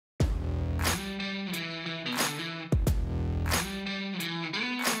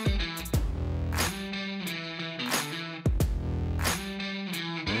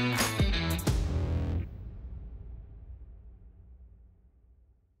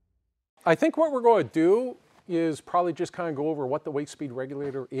I think what we're going to do is probably just kind of go over what the Wakespeed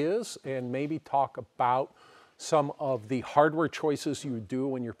regulator is and maybe talk about some of the hardware choices you do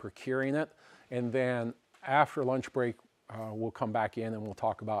when you're procuring it. And then after lunch break, we'll come back in and we'll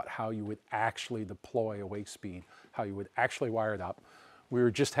talk about how you would actually deploy a Wakespeed, how you would actually wire it up. We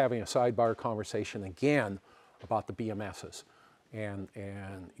were just having a sidebar conversation again about the BMSs and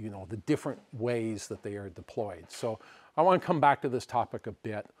you know, the different ways that they are deployed. So I want to come back to this topic a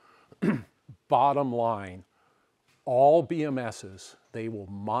bit. Bottom line, all BMSs, they will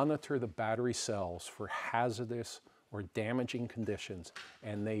monitor the battery cells for hazardous or damaging conditions,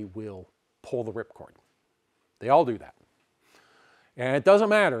 and they will pull the ripcord. They all do that. And it doesn't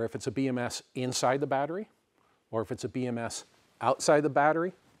matter if it's a BMS inside the battery or if it's a BMS outside the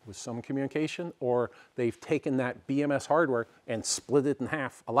battery with some communication, or they've taken that BMS hardware and split it in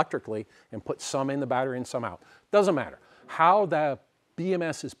half electrically and put some in the battery and some out. Doesn't matter. How the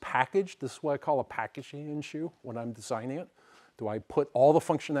BMS is packaged, this is what I call a packaging issue when I'm designing it. Do I put all the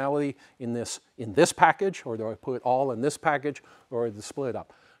functionality in this package, or do I put it all in this package, or do I split it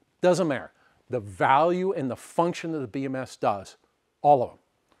up? Doesn't matter. The value and the function that the BMS does, all of them.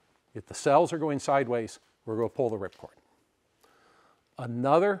 If the cells are going sideways, we're going to pull the ripcord.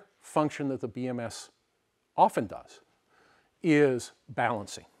 Another function that the BMS often does is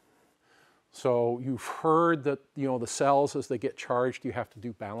balancing. So you've heard that, you know, the cells, as they get charged, you have to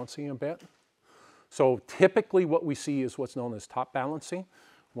do balancing a bit. So typically what we see is what's known as top balancing.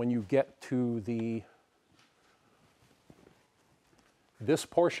 When you get to this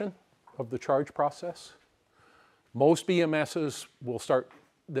portion of the charge process, most BMSs will start,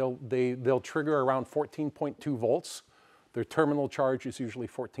 they'll trigger around 14.2 volts. Their terminal charge is usually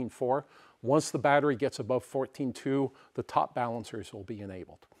 14.4. Once the battery gets above 14.2, the top balancers will be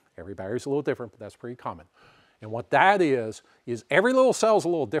enabled. Every battery is a little different, but that's pretty common. And what that is every little cell is a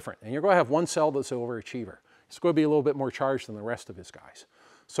little different. And you're going to have one cell that's an overachiever. It's going to be a little bit more charged than the rest of his guys.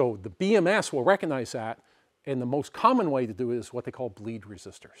 So the BMS will recognize that, and the most common way to do it is what they call bleed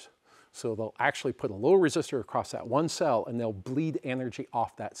resistors. So they'll actually put a little resistor across that one cell, and they'll bleed energy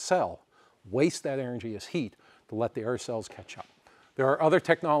off that cell, waste that energy as heat to let the other cells catch up. There are other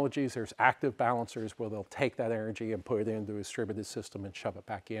technologies. There's active balancers where they'll take that energy and put it into a distributed system and shove it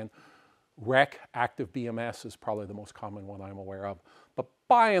back in. REC, active BMS, is probably the most common one I'm aware of. But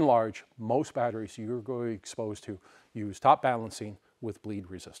by and large, most batteries you're going to be exposed to use top balancing with bleed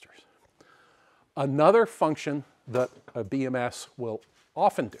resistors. Another function that a BMS will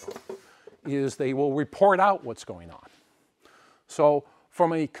often do is they will report out what's going on. So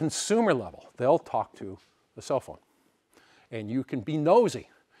from a consumer level, they'll talk to the cell phone. And you can be nosy,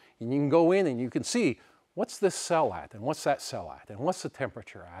 and you can go in and you can see, what's this cell at, and what's that cell at, and what's the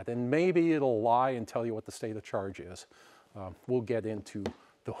temperature at, and maybe it'll lie and tell you what the state of charge is. We'll get into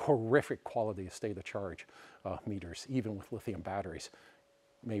the horrific quality of state of charge meters, even with lithium batteries,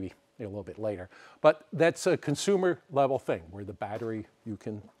 maybe a little bit later. But that's a consumer level thing, where the battery, you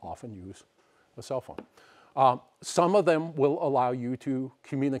can often use a cell phone. Some of them will allow you to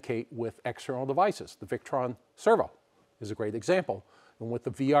communicate with external devices. The Victron Servo is a great example, and with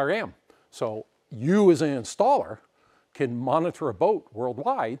the VRM. So you as an installer can monitor a boat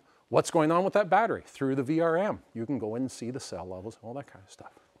worldwide, what's going on with that battery through the VRM. You can go in and see the cell levels, all that kind of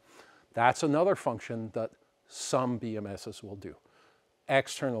stuff. That's another function that some BMSs will do,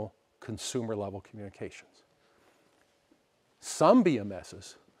 external consumer level communications. Some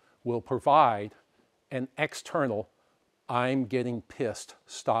BMSs will provide an external, I'm getting pissed,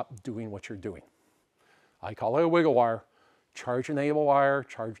 stop doing what you're doing. I call it a wiggle wire. Charge enable wire,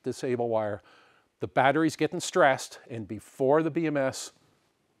 charge disable wire. The battery's getting stressed, and before the BMS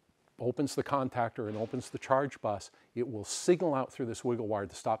opens the contactor and opens the charge bus, it will signal out through this wiggle wire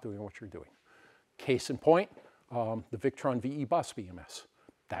to stop doing what you're doing. Case in point, the Victron VE bus BMS.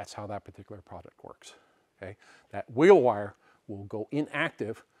 That's how that particular product works. Okay? That wiggle wire will go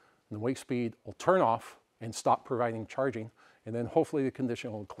inactive, and the Wakespeed will turn off and stop providing charging, and then hopefully the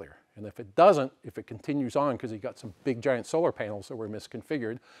condition will clear. And if it doesn't, if it continues on because you've got some big giant solar panels that were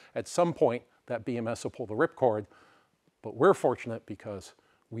misconfigured, at some point that BMS will pull the ripcord. But we're fortunate because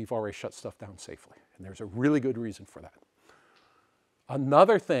we've already shut stuff down safely. And there's a really good reason for that.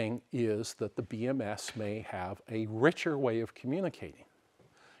 Another thing is that the BMS may have a richer way of communicating.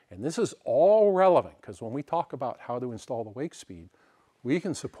 And this is all relevant because when we talk about how to install the Wakespeed, we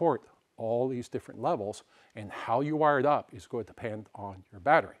can support all these different levels, and how you wire it up is going to depend on your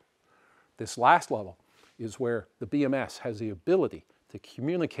battery. This last level is where the BMS has the ability to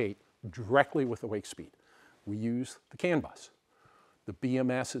communicate directly with the Wakespeed. We use the CAN bus. The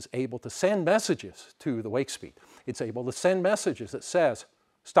BMS is able to send messages to the Wakespeed. It's able to send messages that says,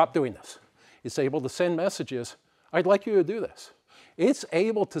 stop doing this. It's able to send messages, I'd like you to do this. It's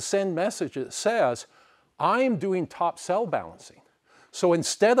able to send messages that says, I'm doing top cell balancing. So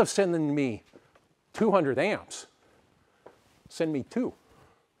instead of sending me 200 amps, send me 2.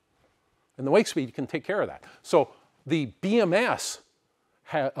 And the Wakespeed can take care of that. So the BMS,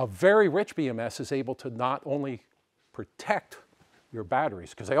 a very rich BMS, is able to not only protect your batteries,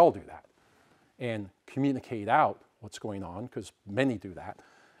 because they all do that, and communicate out what's going on, because many do that,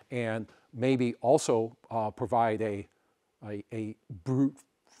 and maybe also provide a brute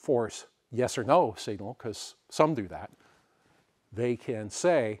force yes or no signal, because some do that. They can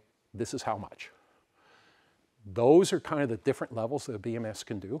say, this is how much. Those are kind of the different levels that a BMS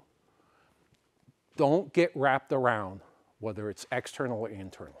can do. Don't get wrapped around whether it's external or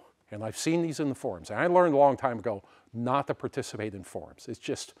internal. And I've seen these in the forums. And I learned a long time ago not to participate in forums. It's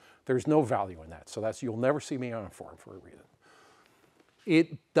just, there's no value in that. So that's, you'll never see me on a forum for a reason.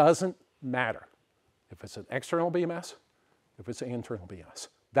 It doesn't matter if it's an external BMS, if it's an internal BMS.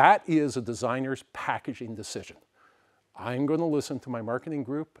 That is a designer's packaging decision. I'm going to listen to my marketing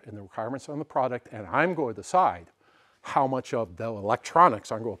group and the requirements on the product, and I'm going to decide how much of the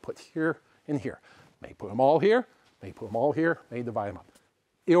electronics I'm going to put here and here. May put them all here, may put them all here, may divide them up.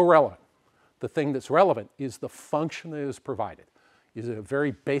 Irrelevant. The thing that's relevant is the function that is provided. Is it a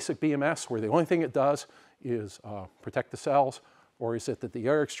very basic BMS where the only thing it does is protect the cells, or is it at the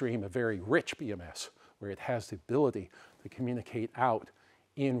other extreme a very rich BMS where it has the ability to communicate out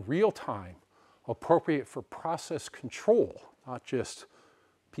in real time, appropriate for process control, not just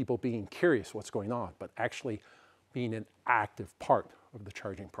people being curious what's going on, but actually being an active part of the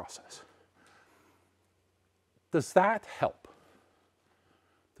charging process. Does that help?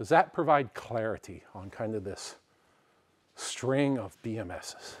 Does that provide clarity on kind of this string of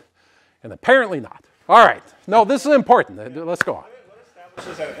BMSs? And apparently not. All right. No, this is important. Let's go on. What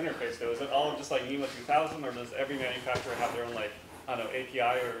establishes that interface, though? Is it all just like NEMA 2000, or does every manufacturer have their own, like, I don't know,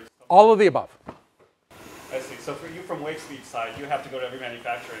 API or something? All of the above. I see. So for you, from Wakespeed side, you have to go to every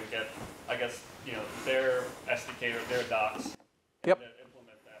manufacturer and get, I guess, you know, their SDK or their docs. Yep. And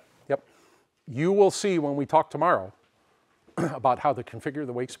implement that. Yep. You will see when we talk tomorrow about how to configure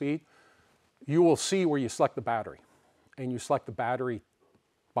the Wakespeed, you will see where you select the battery. And you select the battery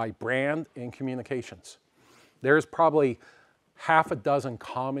by brand and communications. There's probably half a dozen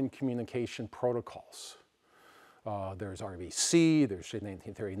common communication protocols. There's RVC, there's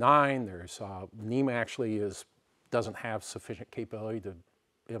 1939, there's NEMA actually doesn't have sufficient capability to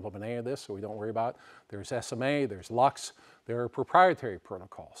implement any of this, so we don't worry about it. There's SMA, there's LUX, there are proprietary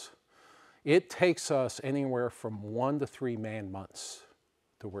protocols. It takes us anywhere from 1 to 3 man-months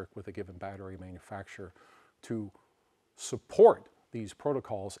to work with a given battery manufacturer to support these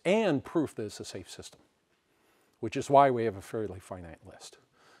protocols and proof that it's a safe system, which is why we have a fairly finite list.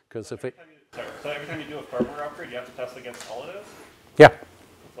 Because if it... So every time you do a firmware upgrade, you have to test against all of those? Yeah.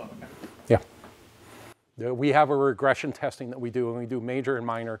 Okay. Yeah. We have a regression testing that we do, and we do major and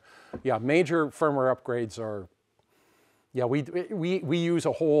minor. Yeah, major firmware upgrades are... Yeah, we use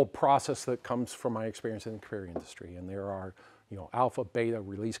a whole process that comes from my experience in the computer industry, and there are, you know, alpha, beta,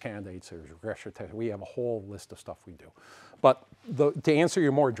 release candidates, there's regression tests. We have a whole list of stuff we do. But to answer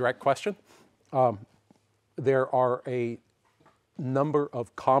your more direct question, there are a number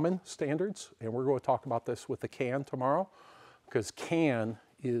of common standards, and we're going to talk about this with the CAN tomorrow, because CAN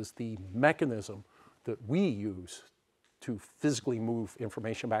is the mechanism that we use to physically move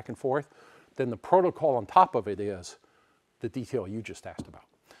information back and forth. Then the protocol on top of it is the detail you just asked about.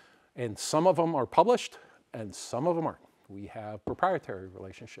 And some of them are published, and some of them aren't. We have proprietary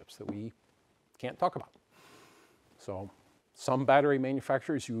relationships that we can't talk about. So some battery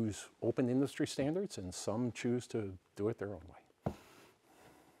manufacturers use open industry standards, and some choose to do it their own way.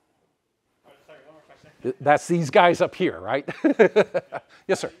 Sorry, one more question. That's these guys up here, right?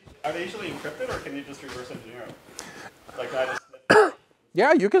 Yes, sir. Are they usually encrypted, or can you just reverse engineer them? Like I just...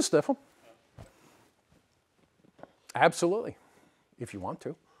 Yeah, you can sniff them. Absolutely, if you want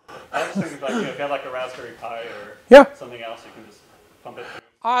to. I was thinking, like, you know, if you have like a Raspberry Pi or something else, you can just pump it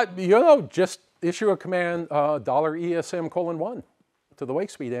through. You know, just issue a command $ESM:1 to the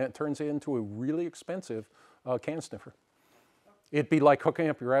Wakespeed, and it turns it into a really expensive can sniffer. It'd be like hooking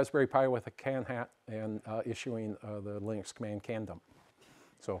up your Raspberry Pi with a can hat and issuing the Linux command can dump.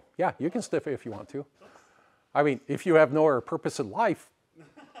 So yeah, you can sniff it if you want to. I mean, if you have no other purpose in life,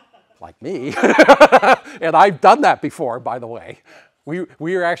 like me, and I've done that before, by the way.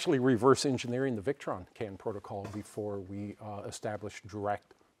 We are actually reverse engineering the Victron CAN protocol before we established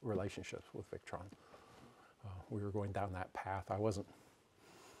direct relationships with Victron. We were going down that path.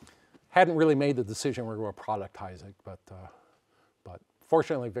 hadn't really made the decision we were going to productize it, but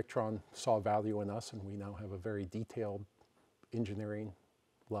Fortunately, Victron saw value in us, and we now have a very detailed engineering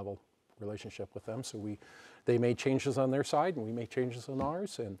level relationship with them. So they made changes on their side, and we made changes on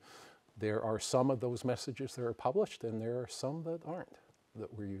ours, and there are some of those messages that are published, and there are some that aren't,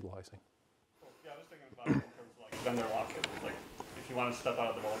 that we're utilizing. Yeah, I was thinking about it in terms of like vendor lock-in. Like, if you want to step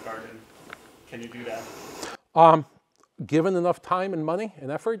out of the walled garden, can you do that? Given enough time and money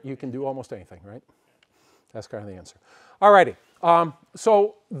and effort, you can do almost anything, right? That's kind of the answer. All righty.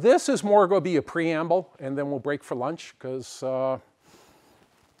 So this is more going to be a preamble, and then we'll break for lunch, because I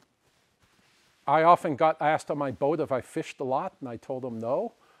often got asked on my boat if I fished a lot, and I told them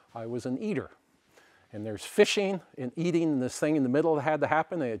no, I was an eater. And there's fishing and eating and this thing in the middle that had to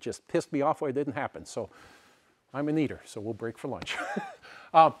happen, and it just pissed me off why it didn't happen. So I'm an eater, so we'll break for lunch.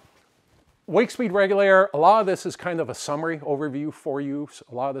 Wakespeed regulator, a lot of this is kind of a summary overview for you. So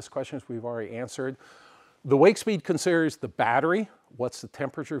a lot of these questions we've already answered. The Wakespeed considers the battery, what's the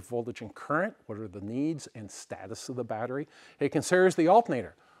temperature, voltage, and current, what are the needs and status of the battery. It considers the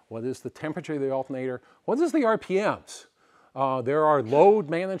alternator, what is the temperature of the alternator, what is the RPMs. There are load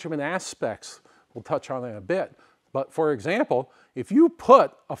management aspects, we'll touch on that in a bit. But for example, if you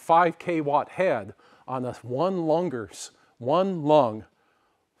put a 5 kW head on a one lung,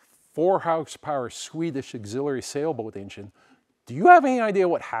 4 horsepower Swedish auxiliary sailboat engine, do you have any idea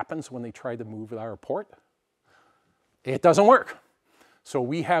what happens when they try to move at our port? It doesn't work. So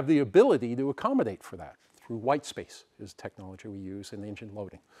we have the ability to accommodate for that through white space is the technology we use in engine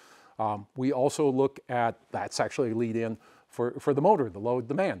loading. We also look at, that's actually a lead in for the motor, the load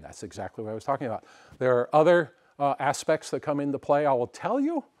demand. That's exactly what I was talking about. There are other aspects that come into play. I will tell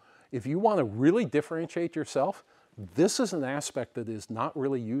you, if you want to really differentiate yourself, this is an aspect that is not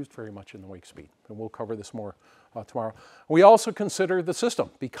really used very much in the Wakespeed, and we'll cover this more tomorrow. We also consider the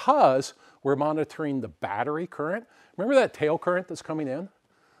system because we're monitoring the battery current. Remember that tail current that's coming in?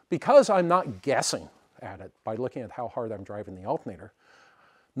 Because I'm not guessing at it by looking at how hard I'm driving the alternator,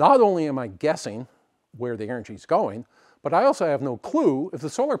 not only am I guessing where the energy is going, but I also have no clue if the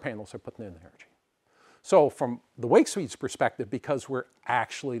solar panels are putting in energy. So from the Wakespeed's perspective, because we're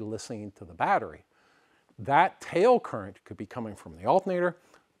actually listening to the battery, that tail current could be coming from the alternator,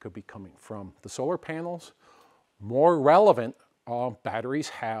 could be coming from the solar panels. More relevant, batteries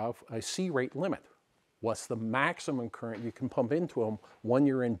have a C rate limit. What's the maximum current you can pump into them when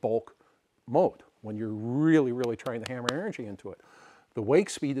you're in bulk mode, when you're really, really trying to hammer energy into it? The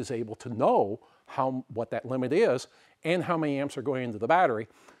Wakespeed is able to know what that limit is and how many amps are going into the battery.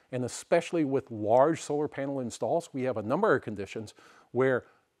 And especially with large solar panel installs, we have a number of conditions where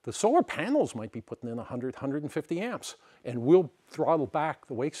the solar panels might be putting in 100, 150 amps, and we'll throttle back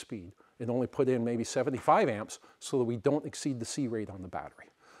the Wakespeed and only put in maybe 75 amps so that we don't exceed the C rate on the battery.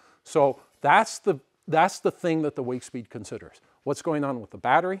 So that's the thing that the Wakespeed considers. What's going on with the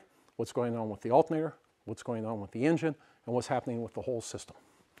battery, what's going on with the alternator, what's going on with the engine, and what's happening with the whole system.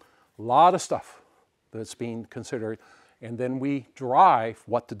 A lot of stuff that's being considered, and then we drive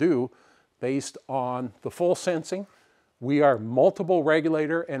what to do based on the full sensing. We are multiple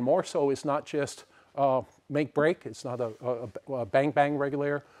regulator, and more so, it's not just make break. It's not a bang bang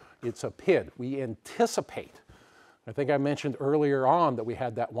regulator. It's a PID. We anticipate. I think I mentioned earlier on that we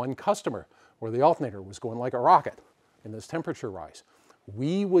had that one customer where the alternator was going like a rocket in this temperature rise.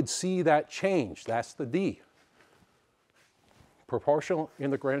 We would see that change. That's the D. Proportional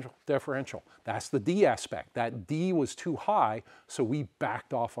integral differential. That's the D aspect. That D was too high, so we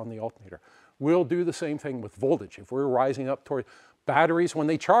backed off on the alternator. We'll do the same thing with voltage. If we're rising up toward batteries, when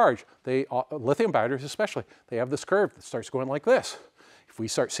they charge, lithium batteries especially, they have this curve that starts going like this. If we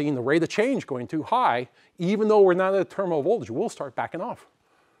start seeing the rate of change going too high, even though we're not at a terminal voltage, we'll start backing off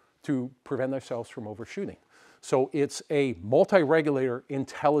to prevent ourselves from overshooting. So it's a multi-regulator,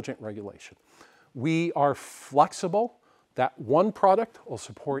 intelligent regulation. We are flexible. That one product will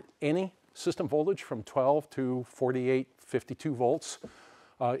support any system voltage from 12 to 48, 52 volts.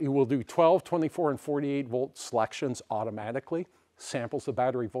 It will do 12, 24, and 48 volt selections automatically, samples the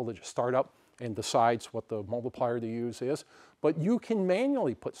battery voltage at startup, and decides what the multiplier to use is. But you can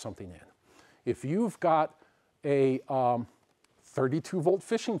manually put something in. If you've got a 32 volt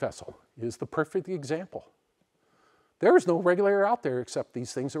fishing vessel, is the perfect example. There is no regulator out there except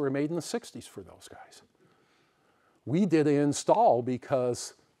these things that were made in the 60s for those guys. We did an install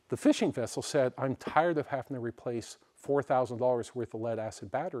because the fishing vessel said, I'm tired of having to replace $4,000 worth of lead acid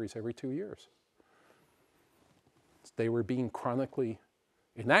batteries every 2 years. They were being chronically,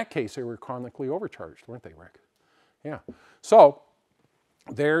 in that case, they were chronically overcharged, weren't they, Rick? Yeah. So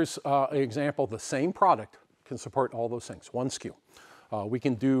there's an example, the same product can support all those things, one SKU. We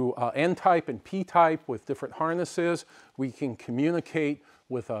can do N-type and P-type with different harnesses. We can communicate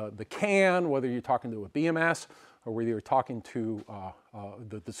with the CAN, whether you're talking to a BMS or whether you're talking to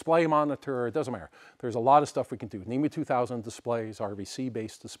the display monitor, it doesn't matter. There's a lot of stuff we can do. NEMA 2000 displays,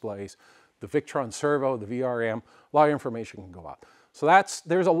 RVC-based displays, the Victron servo, the VRM, a lot of information can go out. So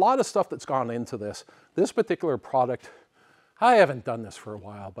there's a lot of stuff that's gone into this. This particular product, I haven't done this for a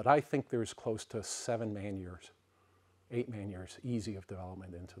while, but I think there's close to 7 man-years, 8 man-years, easy of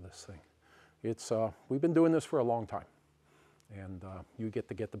development into this thing. We've been doing this for a long time, and you get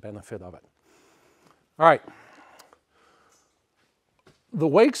the benefit of it. All right. The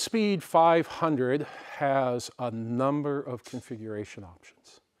Wakespeed 500 has a number of configuration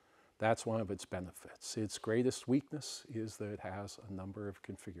options. That's one of its benefits. Its greatest weakness is that it has a number of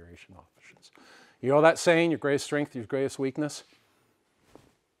configuration options. You know that saying, your greatest strength, your greatest weakness?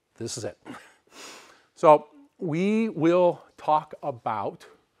 This is it. So we will talk about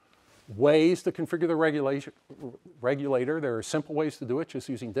ways to configure the regulator. There are simple ways to do it, just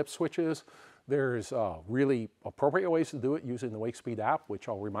using dip switches. There's really appropriate ways to do it using the Wakespeed app, which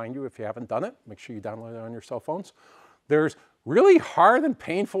I'll remind you if you haven't done it, make sure you download it on your cell phones. There's really hard and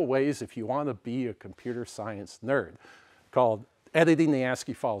painful ways if you want to be a computer science nerd, called editing the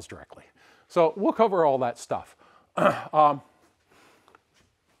ASCII files directly. So we'll cover all that stuff.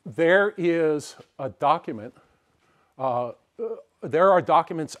 There is a document, there are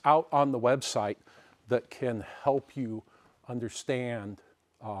documents out on the website that can help you understand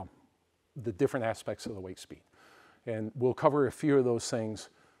the different aspects of the Wakespeed. And we'll cover a few of those things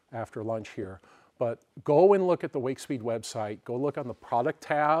after lunch here. But go and look at the Wakespeed website, go look on the product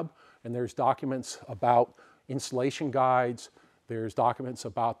tab, and there's documents about installation guides, there's documents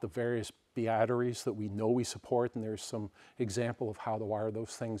about the various batteries that we know we support, and there's some example of how to wire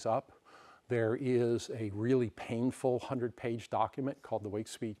those things up. There is a really painful 100-page document called the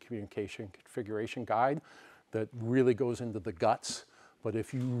Wakespeed Communication Configuration Guide that really goes into the guts. But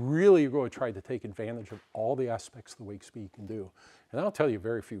if you really go and try to take advantage of all the aspects the Wakespeed can do, and I'll tell you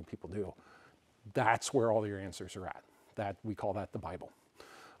very few people do, that's where all your answers are at. We call that the Bible.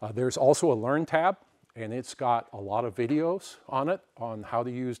 There's also a Learn tab, and it's got a lot of videos on it on how to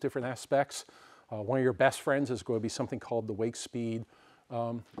use different aspects. One of your best friends is going to be something called the Wakespeed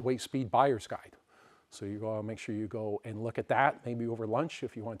Buyer's Guide. So you go make sure you go and look at that, maybe over lunch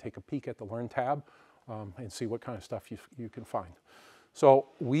if you want to take a peek at the Learn tab and see what kind of stuff you can find. So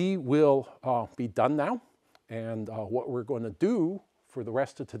we will be done now, and what we're going to do for the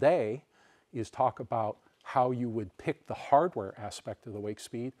rest of today is talk about how you would pick the hardware aspect of the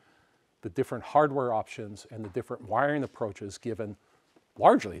Wakespeed, the different hardware options, and the different wiring approaches given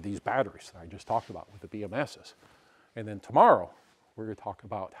largely these batteries that I just talked about with the BMSs. And then tomorrow, we're going to talk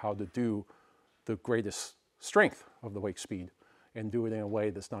about how to do the greatest strength of the Wakespeed and do it in a way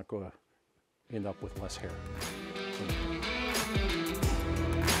that's not going to end up with less hair.